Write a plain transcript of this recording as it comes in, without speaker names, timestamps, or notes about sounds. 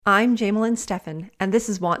I'm Jamelyn Steffen, and this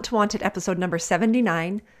is Want to Wanted episode number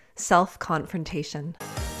 79, Self-Confrontation.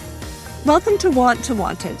 Welcome to Want to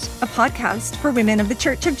Wanted, a podcast for women of the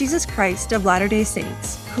Church of Jesus Christ of Latter-day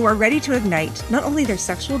Saints who are ready to ignite not only their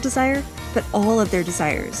sexual desire, but all of their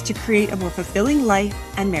desires to create a more fulfilling life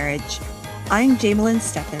and marriage. I'm Jamelyn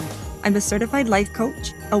Steffen. I'm a certified life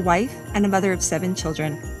coach, a wife, and a mother of 7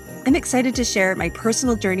 children. I'm excited to share my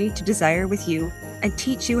personal journey to desire with you and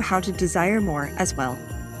teach you how to desire more as well.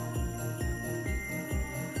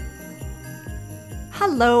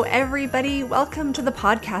 Hello, everybody. Welcome to the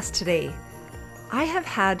podcast today. I have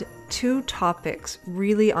had 2 topics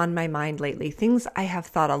really on my mind lately, things I have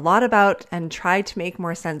thought a lot about and tried to make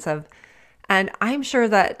more sense of. And I'm sure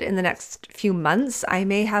that in the next few months, I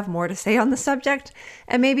may have more to say on the subject,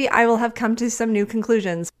 and maybe I will have come to some new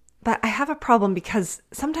conclusions. But I have a problem because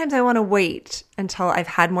sometimes I want to wait until I've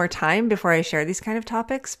had more time before I share these kind of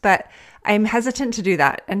topics, but I'm hesitant to do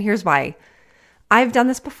that. And here's why. I've done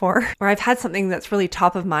this before where I've had something that's really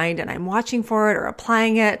top of mind and I'm watching for it or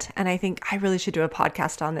applying it. And I think I really should do a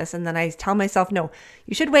podcast on this. And then I tell myself, no,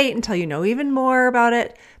 you should wait until you know even more about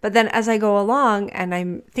it. But then as I go along and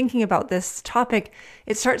I'm thinking about this topic,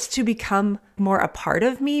 it starts to become more a part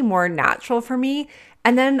of me, more natural for me.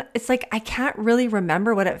 And then it's like, I can't really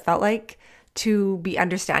remember what it felt like to be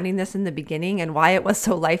understanding this in the beginning and why it was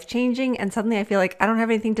so life-changing. And suddenly I feel like I don't have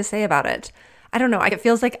anything to say about it. I don't know. It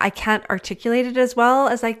feels like I can't articulate it as well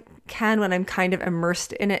as I can when I'm kind of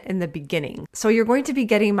immersed in it in the beginning. So you're going to be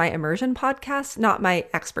getting my immersion podcast, not my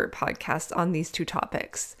expert podcast on these 2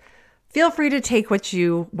 topics. Feel free to take what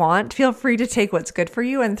you want. Feel free to take what's good for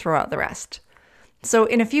you and throw out the rest. So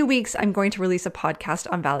in a few weeks, I'm going to release a podcast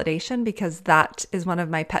on validation because that is one of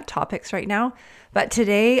my pet topics right now. But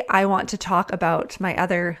today I want to talk about my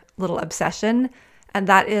other little obsession, and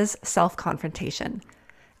that is self-confrontation.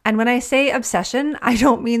 And when I say obsession, I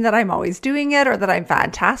don't mean that I'm always doing it or that I'm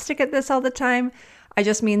fantastic at this all the time. I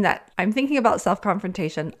just mean that I'm thinking about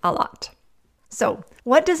self-confrontation a lot. So,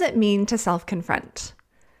 what does it mean to self-confront?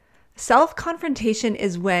 Self-confrontation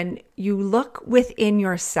is when you look within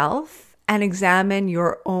yourself and examine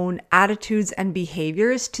your own attitudes and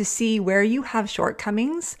behaviors to see where you have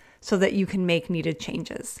shortcomings so that you can make needed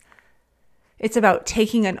changes. It's about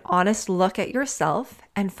taking an honest look at yourself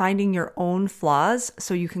and finding your own flaws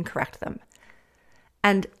so you can correct them.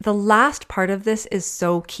 And the last part of this is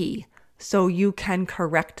so key, so you can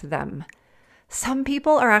correct them. Some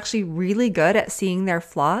people are actually really good at seeing their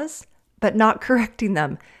flaws, but not correcting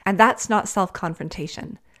them, and that's not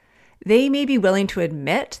self-confrontation. They may be willing to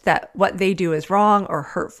admit that what they do is wrong or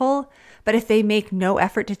hurtful, but if they make no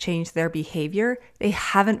effort to change their behavior, they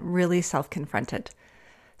haven't really self-confronted.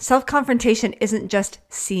 Self-confrontation isn't just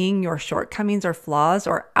seeing your shortcomings or flaws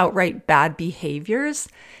or outright bad behaviors.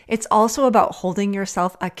 It's also about holding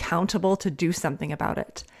yourself accountable to do something about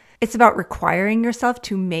it. It's about requiring yourself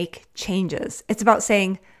to make changes. It's about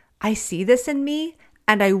saying, I see this in me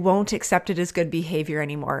and I won't accept it as good behavior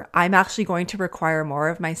anymore. I'm actually going to require more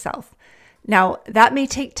of myself. Now, that may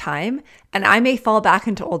take time and I may fall back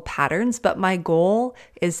into old patterns, but my goal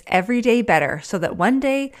is every day better so that one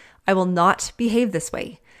day I will not behave this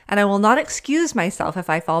way. And I will not excuse myself if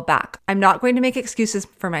I fall back. I'm not going to make excuses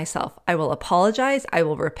for myself. I will apologize. I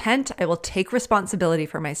will repent. I will take responsibility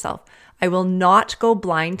for myself. I will not go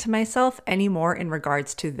blind to myself anymore in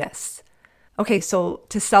regards to this. Okay, so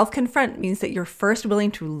to self-confront means that you're first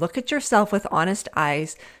willing to look at yourself with honest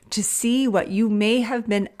eyes to see what you may have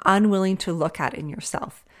been unwilling to look at in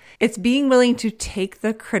yourself. It's being willing to take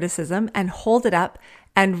the criticism and hold it up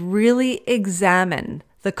and really examine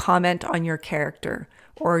the comment on your character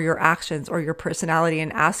or your actions or your personality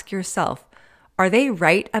and ask yourself, are they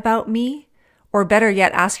right about me? Or better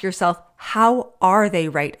yet, ask yourself, how are they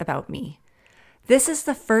right about me? This is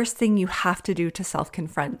the first thing you have to do to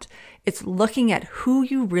self-confront. It's looking at who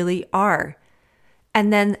you really are.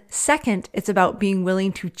 And then second, it's about being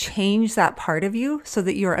willing to change that part of you so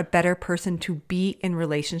that you're a better person to be in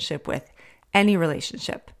relationship with, any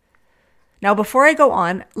relationship. Now, before I go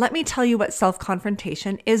on, let me tell you what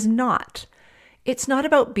self-confrontation is not. It's not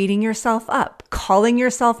about beating yourself up, calling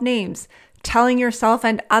yourself names, telling yourself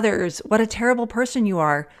and others what a terrible person you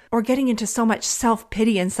are, or getting into so much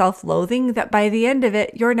self-pity and self-loathing that by the end of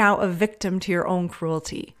it, you're now a victim to your own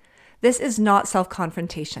cruelty. This is not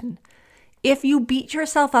self-confrontation. If you beat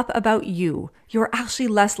yourself up about you, you're actually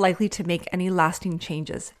less likely to make any lasting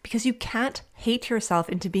changes because you can't hate yourself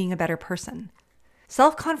into being a better person.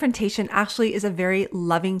 Self-confrontation actually is a very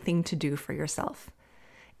loving thing to do for yourself.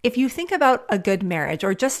 If you think about a good marriage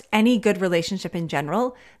or just any good relationship in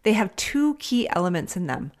general, they have 2 key elements in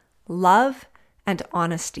them, love and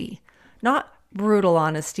honesty. Not brutal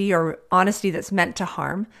honesty or honesty that's meant to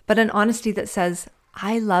harm, but an honesty that says,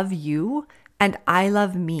 I love you and I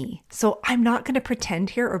love me. So I'm not going to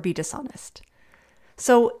pretend here or be dishonest.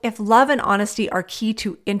 So if love and honesty are key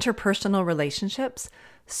to interpersonal relationships,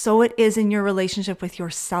 so it is in your relationship with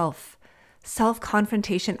yourself.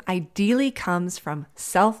 Self-confrontation ideally comes from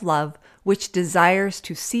self-love, which desires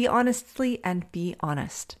to see honestly and be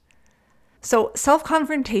honest. So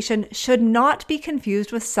self-confrontation should not be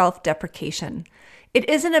confused with self-deprecation. It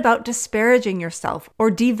isn't about disparaging yourself or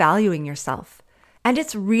devaluing yourself. And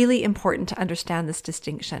it's really important to understand this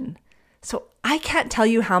distinction. So I can't tell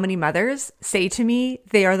you how many mothers say to me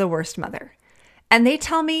they are the worst mother. And they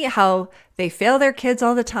tell me how they fail their kids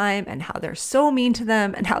all the time and how they're so mean to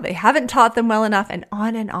them and how they haven't taught them well enough and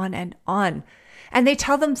on and on and on. And they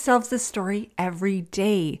tell themselves this story every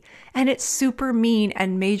day. And it's super mean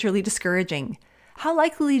and majorly discouraging. How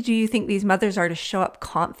likely do you think these mothers are to show up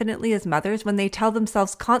confidently as mothers when they tell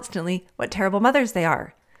themselves constantly what terrible mothers they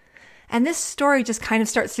are? And this story just kind of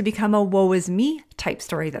starts to become a woe is me type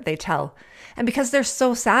story that they tell. And because they're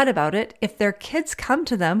so sad about it, if their kids come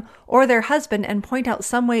to them or their husband and point out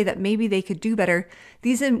some way that maybe they could do better,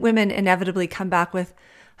 these women inevitably come back with,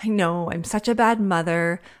 I know, I'm such a bad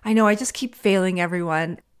mother. I know, I just keep failing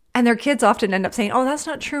everyone. And their kids often end up saying, oh, that's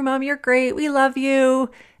not true, Mom. You're great. We love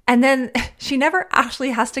you. And then she never actually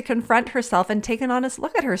has to confront herself and take an honest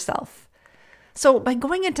look at herself. So by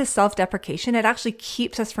going into self-deprecation, it actually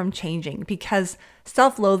keeps us from changing because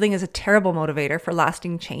self-loathing is a terrible motivator for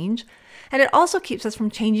lasting change. And it also keeps us from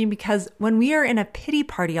changing because when we are in a pity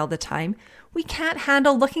party all the time, we can't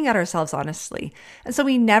handle looking at ourselves honestly. And so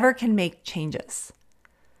we never can make changes.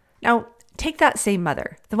 Now, take that same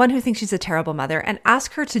mother, the one who thinks she's a terrible mother, and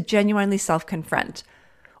ask her to genuinely self-confront.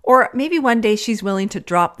 Or maybe one day she's willing to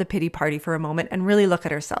drop the pity party for a moment and really look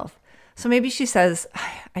at herself. So maybe she says,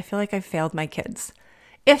 I feel like I've failed my kids.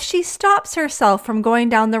 If she stops herself from going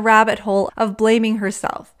down the rabbit hole of blaming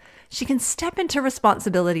herself, she can step into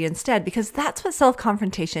responsibility instead because that's what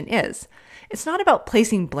self-confrontation is. It's not about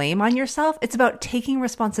placing blame on yourself. It's about taking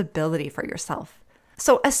responsibility for yourself.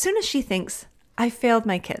 So as soon as she thinks, I failed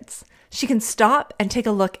my kids, she can stop and take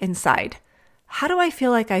a look inside. How do I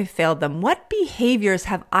feel like I've failed them? What behaviors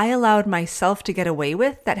have I allowed myself to get away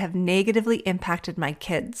with that have negatively impacted my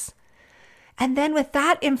kids? And then with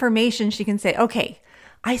that information, she can say, okay,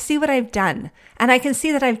 I see what I've done and I can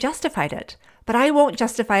see that I've justified it, but I won't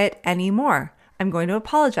justify it anymore. I'm going to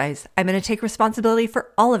apologize. I'm going to take responsibility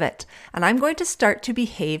for all of it, and I'm going to start to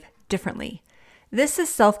behave differently. This is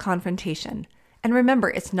self-confrontation. And remember,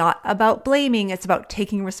 it's not about blaming. It's about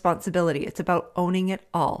taking responsibility. It's about owning it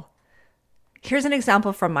all. Here's an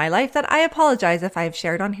example from my life that I apologize if I've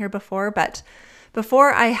shared on here before, but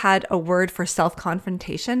before I had a word for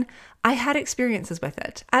self-confrontation, I had experiences with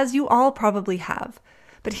it, as you all probably have.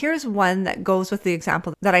 But here's one that goes with the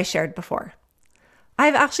example that I shared before.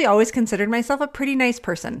 I've actually always considered myself a pretty nice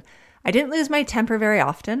person. I didn't lose my temper very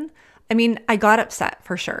often. I mean, I got upset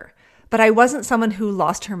for sure, but I wasn't someone who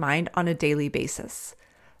lost her mind on a daily basis.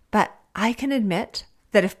 But I can admit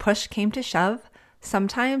that if push came to shove,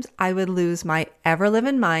 sometimes I would lose my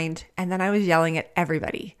ever-living mind and then I was yelling at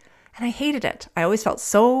everybody. And I hated it. I always felt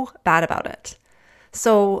so bad about it.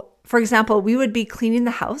 So, for example, we would be cleaning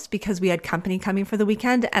the house because we had company coming for the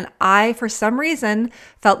weekend. And I, for some reason,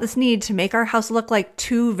 felt this need to make our house look like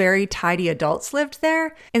 2 very tidy adults lived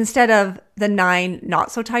there instead of the 9 not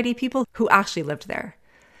so tidy people who actually lived there.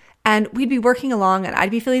 And we'd be working along and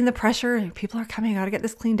I'd be feeling the pressure. People are coming, I gotta get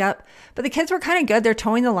this cleaned up. But the kids were kind of good. They're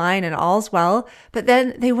towing the line and all's well. But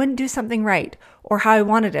then they wouldn't do something right or how I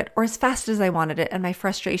wanted it or as fast as I wanted it. And my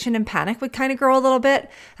frustration and panic would kind of grow a little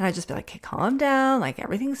bit. And I'd just be like, okay, calm down. Like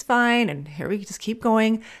everything's fine. And here we just keep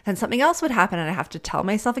going. Then something else would happen. And I have to tell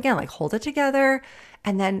myself again, like hold it together.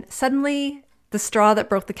 And then suddenly the straw that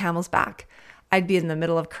broke the camel's back. I'd be in the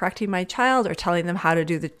middle of correcting my child or telling them how to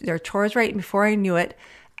do their chores right. And before I knew it,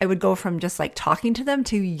 I would go from just like talking to them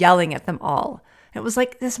to yelling at them all. It was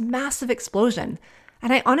like this massive explosion.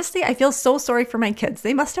 And I feel so sorry for my kids.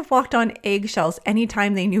 They must have walked on eggshells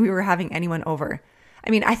anytime they knew we were having anyone over. I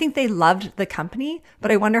mean, I think they loved the company, but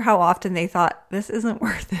I wonder how often they thought, this isn't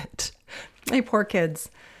worth it. My poor kids.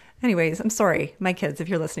 Anyways, I'm sorry, my kids, if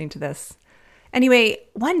you're listening to this. Anyway,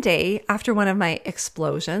 one day after one of my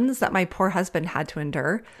explosions that my poor husband had to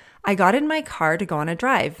endure, I got in my car to go on a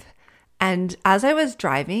drive. And as I was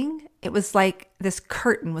driving, it was like this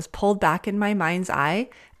curtain was pulled back in my mind's eye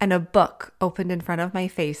and a book opened in front of my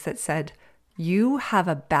face that said, "You have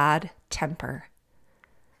a bad temper."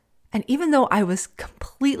 And even though I was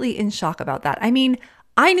completely in shock about that, I mean,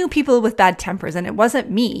 I knew people with bad tempers and it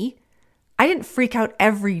wasn't me. I didn't freak out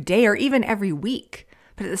every day or even every week,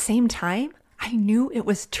 but at the same time, I knew it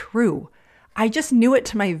was true. I just knew it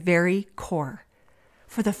to my very core.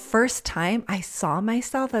 For the first time, I saw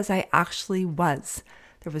myself as I actually was.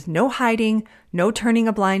 There was no hiding, no turning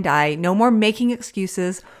a blind eye, no more making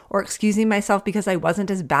excuses or excusing myself because I wasn't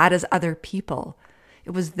as bad as other people.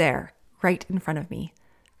 It was there, right in front of me.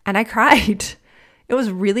 And I cried. It was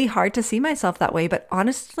really hard to see myself that way, but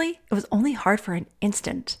honestly, it was only hard for an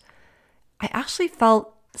instant. I actually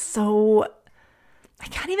felt I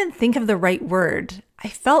can't even think of the right word. I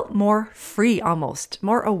felt more free almost,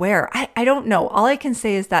 more aware. I don't know. All I can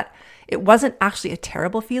say is that it wasn't actually a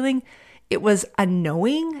terrible feeling. It was a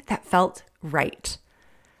knowing that felt right.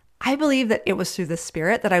 I believe that it was through the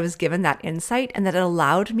Spirit that I was given that insight and that it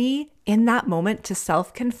allowed me in that moment to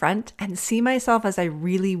self-confront and see myself as I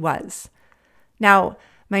really was. Now,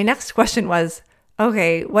 my next question was,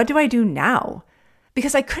 okay, what do I do now?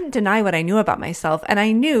 Because I couldn't deny what I knew about myself, and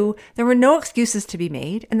I knew there were no excuses to be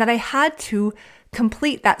made and that I had to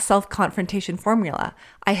complete that self-confrontation formula.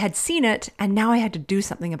 I had seen it, and now I had to do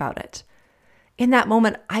something about it. In that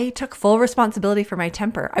moment, I took full responsibility for my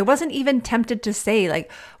temper. I wasn't even tempted to say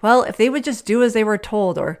well, if they would just do as they were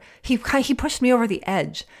told, or he pushed me over the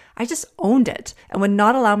edge. I just owned it and would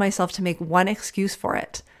not allow myself to make one excuse for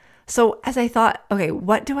it. So as I thought, okay,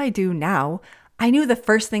 what do I do now? I knew the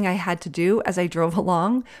first thing I had to do as I drove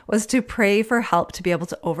along was to pray for help to be able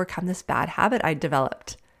to overcome this bad habit I'd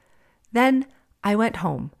developed. Then I went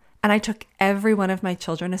home and I took every one of my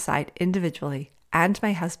children aside individually and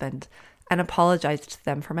my husband and apologized to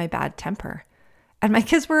them for my bad temper. And my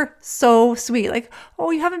kids were so sweet. Oh,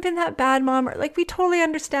 you haven't been that bad, Mom. Or we totally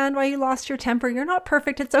understand why you lost your temper. You're not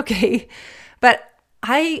perfect. It's okay. But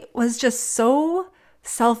I was just so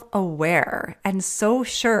self-aware and so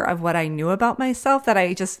sure of what I knew about myself that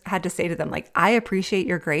I just had to say to them, I appreciate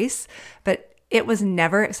your grace, but it was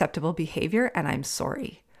never acceptable behavior and I'm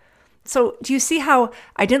sorry. So do you see how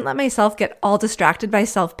I didn't let myself get all distracted by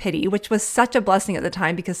self-pity, which was such a blessing at the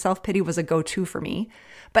time because self-pity was a go-to for me.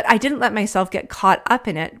 But I didn't let myself get caught up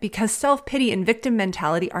in it because self-pity and victim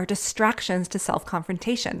mentality are distractions to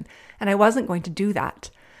self-confrontation. And I wasn't going to do that.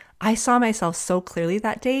 I saw myself so clearly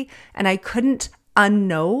that day and I couldn't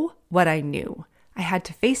unknow what I knew. I had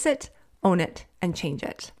to face it, own it, and change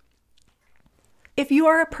it. If you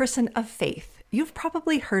are a person of faith, you've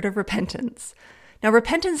probably heard of repentance. Now,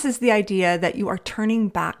 repentance is the idea that you are turning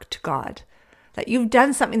back to God, that you've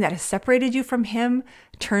done something that has separated you from Him,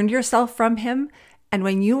 turned yourself from Him, and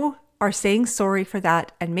when you are saying sorry for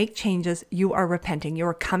that and make changes, you are repenting. You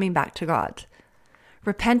are coming back to God.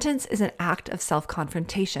 Repentance is an act of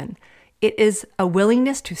self-confrontation. It is a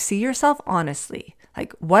willingness to see yourself honestly.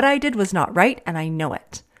 What I did was not right and I know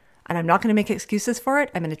it. And I'm not going to make excuses for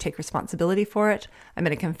it. I'm going to take responsibility for it. I'm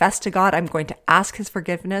going to confess to God. I'm going to ask His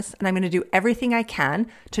forgiveness. And I'm going to do everything I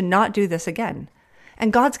can to not do this again.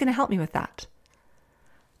 And God's going to help me with that.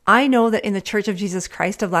 I know that in the Church of Jesus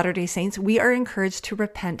Christ of Latter-day Saints, we are encouraged to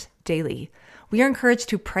repent daily. We are encouraged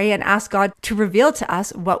to pray and ask God to reveal to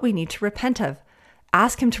us what we need to repent of.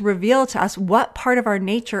 Ask Him to reveal to us what part of our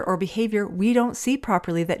nature or behavior we don't see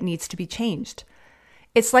properly that needs to be changed.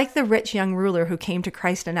 It's like the rich young ruler who came to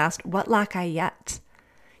Christ and asked, "What lack I yet?"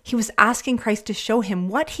 He was asking Christ to show him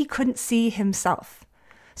what he couldn't see himself.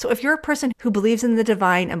 So if you're a person who believes in the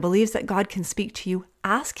divine and believes that God can speak to you,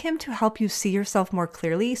 ask Him to help you see yourself more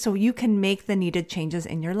clearly so you can make the needed changes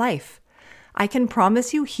in your life. I can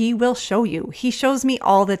promise you He will show you. He shows me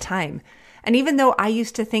all the time. And even though I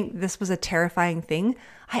used to think this was a terrifying thing,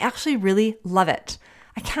 I actually really love it.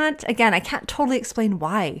 I can't totally explain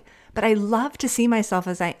why, but I love to see myself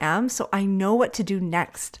as I am so I know what to do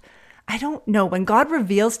next. I don't know. When God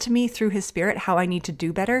reveals to me through His Spirit how I need to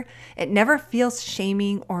do better, it never feels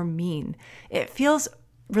shaming or mean. It feels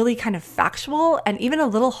really kind of factual and even a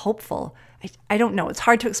little hopeful. I don't know. It's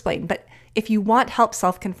hard to explain, but if you want help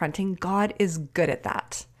self-confronting, God is good at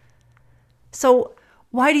that. So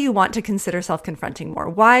why do you want to consider self-confronting more?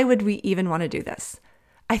 Why would we even want to do this?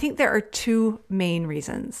 I think there are two main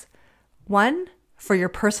reasons. One, for your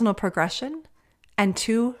personal progression, and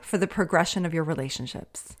two, for the progression of your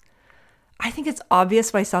relationships. I think it's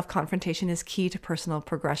obvious why self-confrontation is key to personal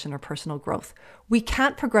progression or personal growth. We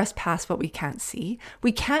can't progress past what we can't see.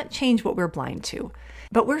 We can't change what we're blind to.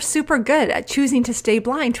 But we're super good at choosing to stay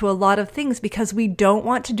blind to a lot of things because we don't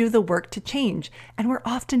want to do the work to change, and we're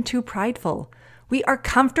often too prideful. We are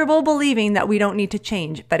comfortable believing that we don't need to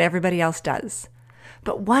change, but everybody else does.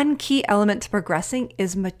 But one key element to progressing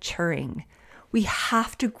is maturing. We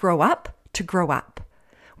have to grow up to grow up.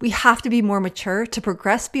 We have to be more mature to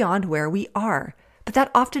progress beyond where we are. but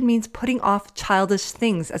that often means putting off childish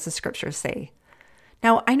things, as the scriptures say.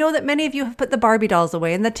 Now, I know that many of you have put the Barbie dolls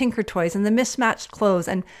away and the Tinker toys and the mismatched clothes,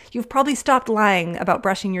 and you've probably stopped lying about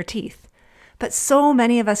brushing your teeth. But so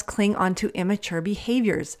many of us cling on to immature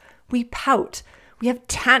behaviors. We pout, we have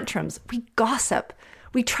tantrums, we gossip,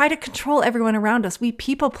 we try to control everyone around us, we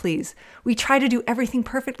people please, we try to do everything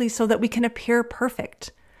perfectly so that we can appear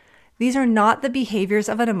perfect. These are not the behaviors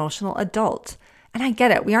of an emotional adult. And I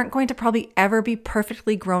get it, we aren't going to probably ever be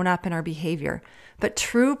perfectly grown up in our behavior. But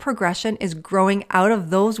true progression is growing out of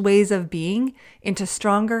those ways of being into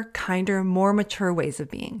stronger, kinder, more mature ways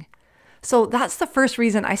of being. So that's the first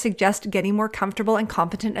reason I suggest getting more comfortable and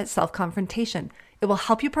competent at self-confrontation. It will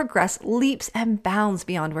help you progress leaps and bounds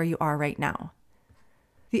beyond where you are right now.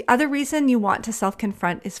 The other reason you want to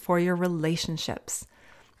self-confront is for your relationships.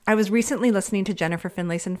 I was recently listening to Jennifer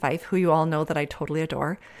Finlayson-Fife, who you all know that I totally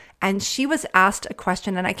adore, and she was asked a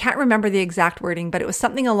question, and I can't remember the exact wording, but it was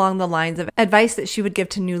something along the lines of advice that she would give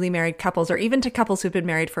to newly married couples or even to couples who've been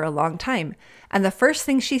married for a long time. And the first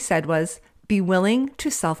thing she said was, be willing to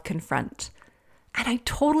self-confront. And I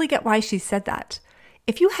totally get why she said that.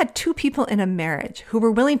 If you had two people in a marriage who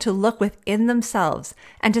were willing to look within themselves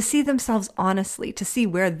and to see themselves honestly, to see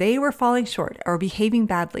where they were falling short or behaving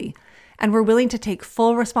badly, and were willing to take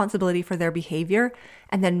full responsibility for their behavior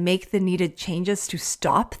and then make the needed changes to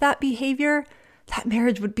stop that behavior, that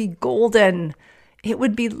marriage would be golden. It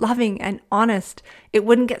would be loving and honest. It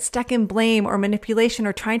wouldn't get stuck in blame or manipulation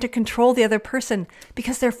or trying to control the other person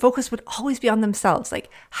because their focus would always be on themselves.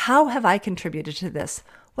 Like, how have I contributed to this?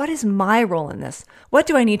 What is my role in this? What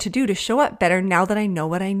do I need to do to show up better now that I know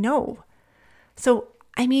what I know? So,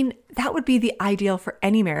 that would be the ideal for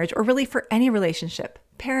any marriage or really for any relationship.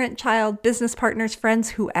 Parent, child, business partners,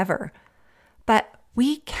 friends, whoever. But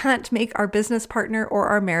we can't make our business partner or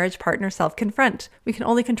our marriage partner self-confront. We can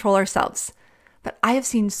only control ourselves. But I have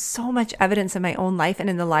seen so much evidence in my own life and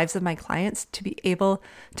in the lives of my clients to be able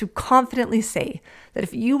to confidently say that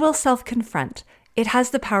if you will self-confront, it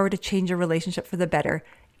has the power to change your relationship for the better,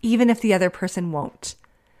 even if the other person won't.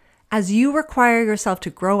 As you require yourself to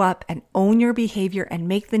grow up and own your behavior and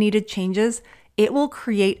make the needed changes, it will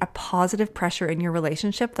create a positive pressure in your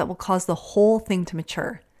relationship that will cause the whole thing to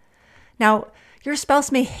mature. Now, your spouse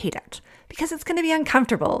may hate it because it's going to be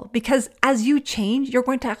uncomfortable, because as you change, you're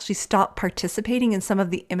going to actually stop participating in some of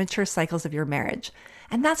the immature cycles of your marriage.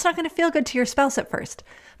 And that's not going to feel good to your spouse at first.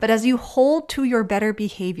 But as you hold to your better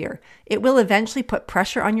behavior, it will eventually put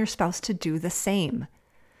pressure on your spouse to do the same.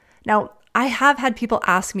 Now, I have had people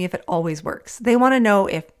ask me if it always works. They want to know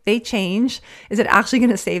if they change, is it actually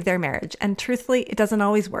going to save their marriage? And truthfully, it doesn't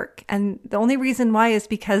always work. And the only reason why is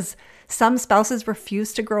because some spouses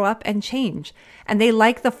refuse to grow up and change. And they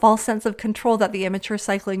like the false sense of control that the immature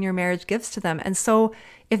cycle in your marriage gives to them. And so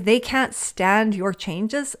if they can't stand your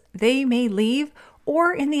changes, they may leave,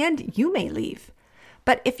 or in the end, you may leave.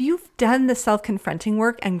 But if you've done the self-confronting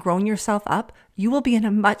work and grown yourself up, you will be in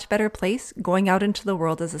a much better place going out into the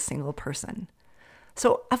world as a single person.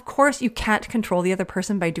 So, of course, you can't control the other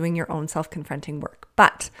person by doing your own self-confronting work,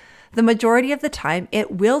 but the majority of the time, it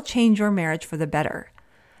will change your marriage for the better.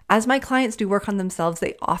 As my clients do work on themselves,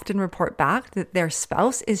 they often report back that their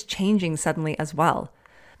spouse is changing suddenly as well.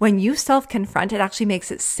 When you self-confront, it actually makes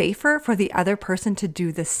it safer for the other person to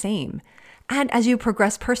do the same. And as you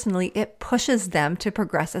progress personally, it pushes them to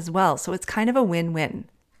progress as well. So it's kind of a win-win.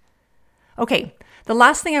 Okay, the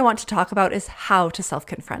last thing I want to talk about is how to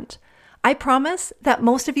self-confront. I promise that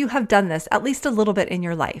most of you have done this at least a little bit in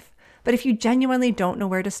your life. But if you genuinely don't know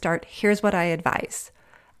where to start, here's what I advise.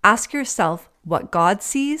 Ask yourself what God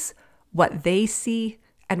sees, what they see,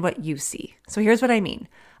 and what you see. So here's what I mean.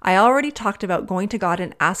 I already talked about going to God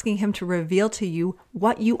and asking Him to reveal to you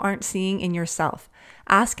what you aren't seeing in yourself,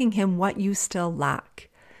 asking Him what you still lack.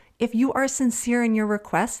 If you are sincere in your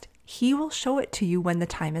request, He will show it to you when the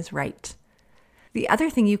time is right. The other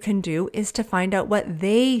thing you can do is to find out what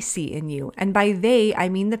they see in you. And by they, I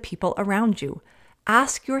mean the people around you.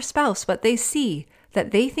 Ask your spouse what they see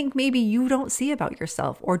that they think maybe you don't see about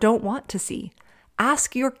yourself or don't want to see.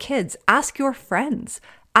 Ask your kids, ask your friends,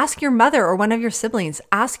 ask your mother or one of your siblings,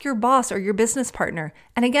 ask your boss or your business partner.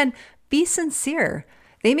 And again, be sincere.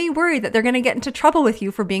 They may worry that they're going to get into trouble with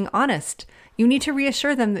you for being honest. You need to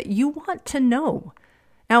reassure them that you want to know.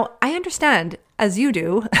 Now, I understand, as you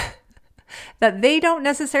do, that they don't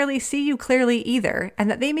necessarily see you clearly either, and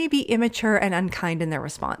that they may be immature and unkind in their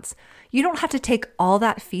response. You don't have to take all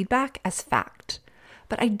that feedback as fact.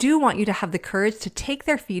 But I do want you to have the courage to take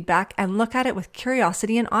their feedback and look at it with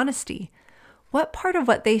curiosity and honesty. What part of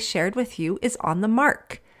what they shared with you is on the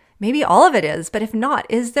mark? Maybe all of it is, but if not,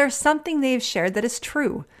 is there something they've shared that is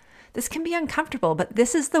true? This can be uncomfortable, but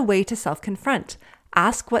this is the way to self-confront.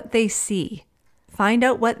 Ask what they see. Find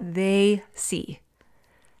out what they see.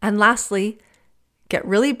 And lastly, get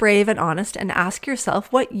really brave and honest and ask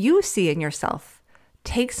yourself what you see in yourself.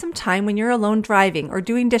 Take some time when you're alone driving or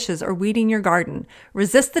doing dishes or weeding your garden.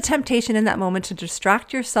 Resist the temptation in that moment to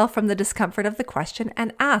distract yourself from the discomfort of the question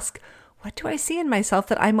and ask, what do I see in myself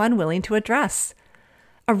that I'm unwilling to address?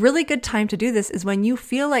 A really good time to do this is when you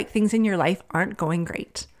feel like things in your life aren't going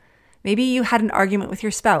great. Maybe you had an argument with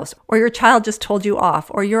your spouse, or your child just told you off,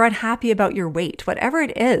 or you're unhappy about your weight. Whatever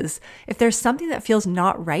it is, if there's something that feels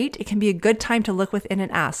not right, it can be a good time to look within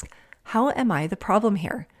and ask, how am I the problem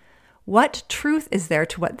here? What truth is there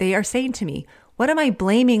to what they are saying to me? What am I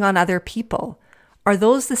blaming on other people? Are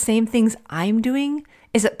those the same things I'm doing?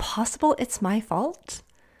 Is it possible it's my fault?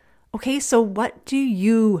 Okay, so what do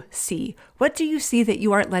you see? What do you see that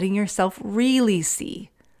you aren't letting yourself really see?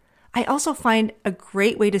 I also find a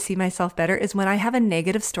great way to see myself better is when I have a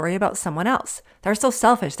negative story about someone else. They're so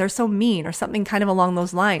selfish, they're so mean, or something kind of along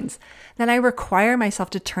those lines. Then I require myself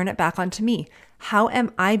to turn it back onto me. How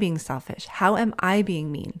am I being selfish? How am I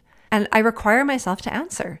being mean? And I require myself to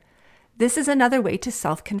answer. This is another way to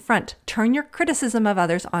self-confront. Turn your criticism of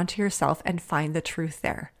others onto yourself and find the truth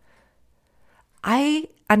there. I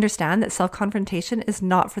understand that self-confrontation is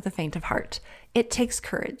not for the faint of heart. It takes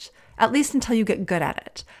courage, at least until you get good at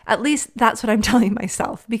it. At least that's what I'm telling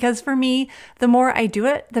myself. Because for me, the more I do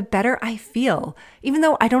it, the better I feel, even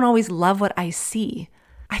though I don't always love what I see.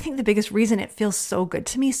 I think the biggest reason it feels so good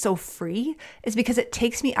to me, so free, is because it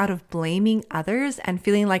takes me out of blaming others and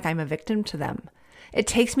feeling like I'm a victim to them. It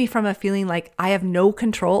takes me from a feeling like I have no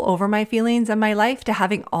control over my feelings and my life to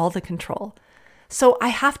having all the control. So I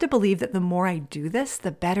have to believe that the more I do this,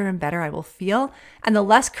 the better and better I will feel, and the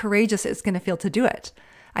less courageous it's going to feel to do it.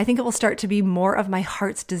 I think it will start to be more of my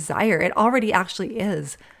heart's desire. It already actually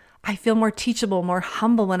is. I feel more teachable, more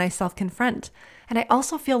humble when I self-confront. And I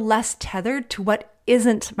also feel less tethered to what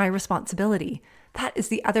isn't my responsibility. That is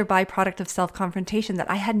the other byproduct of self-confrontation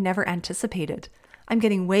that I had never anticipated. I'm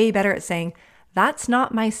getting way better at saying, that's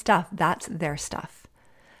not my stuff, that's their stuff.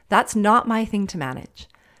 That's not my thing to manage.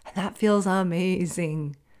 And that feels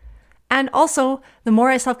amazing. And also, the more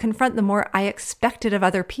I self-confront, the more I expect it of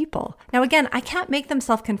other people. Now, again, I can't make them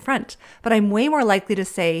self-confront, but I'm way more likely to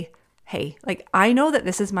say, hey, I know that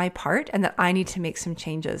this is my part and that I need to make some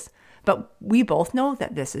changes, but we both know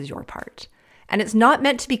that this is your part. And it's not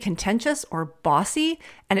meant to be contentious or bossy,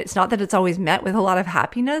 and it's not that it's always met with a lot of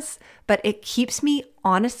happiness, but it keeps me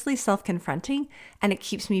honestly self-confronting, and it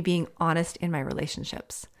keeps me being honest in my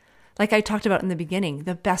relationships. Like I talked about in the beginning,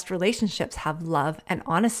 the best relationships have love and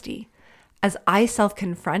honesty. As I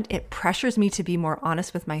self-confront, it pressures me to be more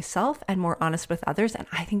honest with myself and more honest with others, and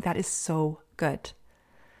I think that is so good.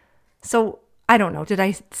 So, I don't know, did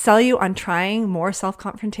I sell you on trying more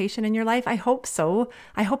self-confrontation in your life? I hope so.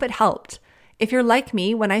 I hope it helped. If you're like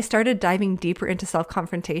me, when I started diving deeper into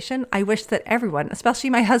self-confrontation, I wish that everyone, especially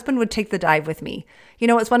my husband, would take the dive with me. You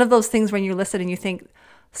know, it's one of those things when you listen and you think,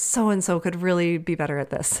 so-and-so could really be better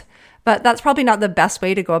at this. But that's probably not the best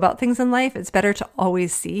way to go about things in life. It's better to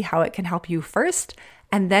always see how it can help you first,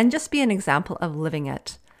 and then just be an example of living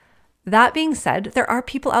it. That being said, there are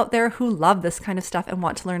people out there who love this kind of stuff and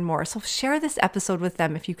want to learn more. So share this episode with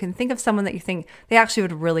them. If you can think of someone that you think they actually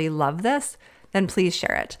would really love this, then please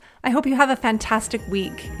share it. I hope you have a fantastic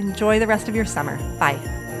week. Enjoy the rest of your summer. Bye.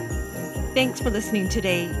 Thanks for listening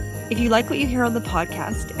today. If you like what you hear on the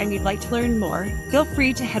podcast and you'd like to learn more, feel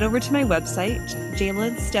free to head over to my website,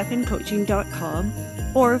 jamelinstephancoaching.com,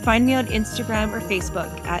 or find me on Instagram or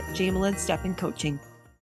Facebook at Jamelin Stephan Coaching.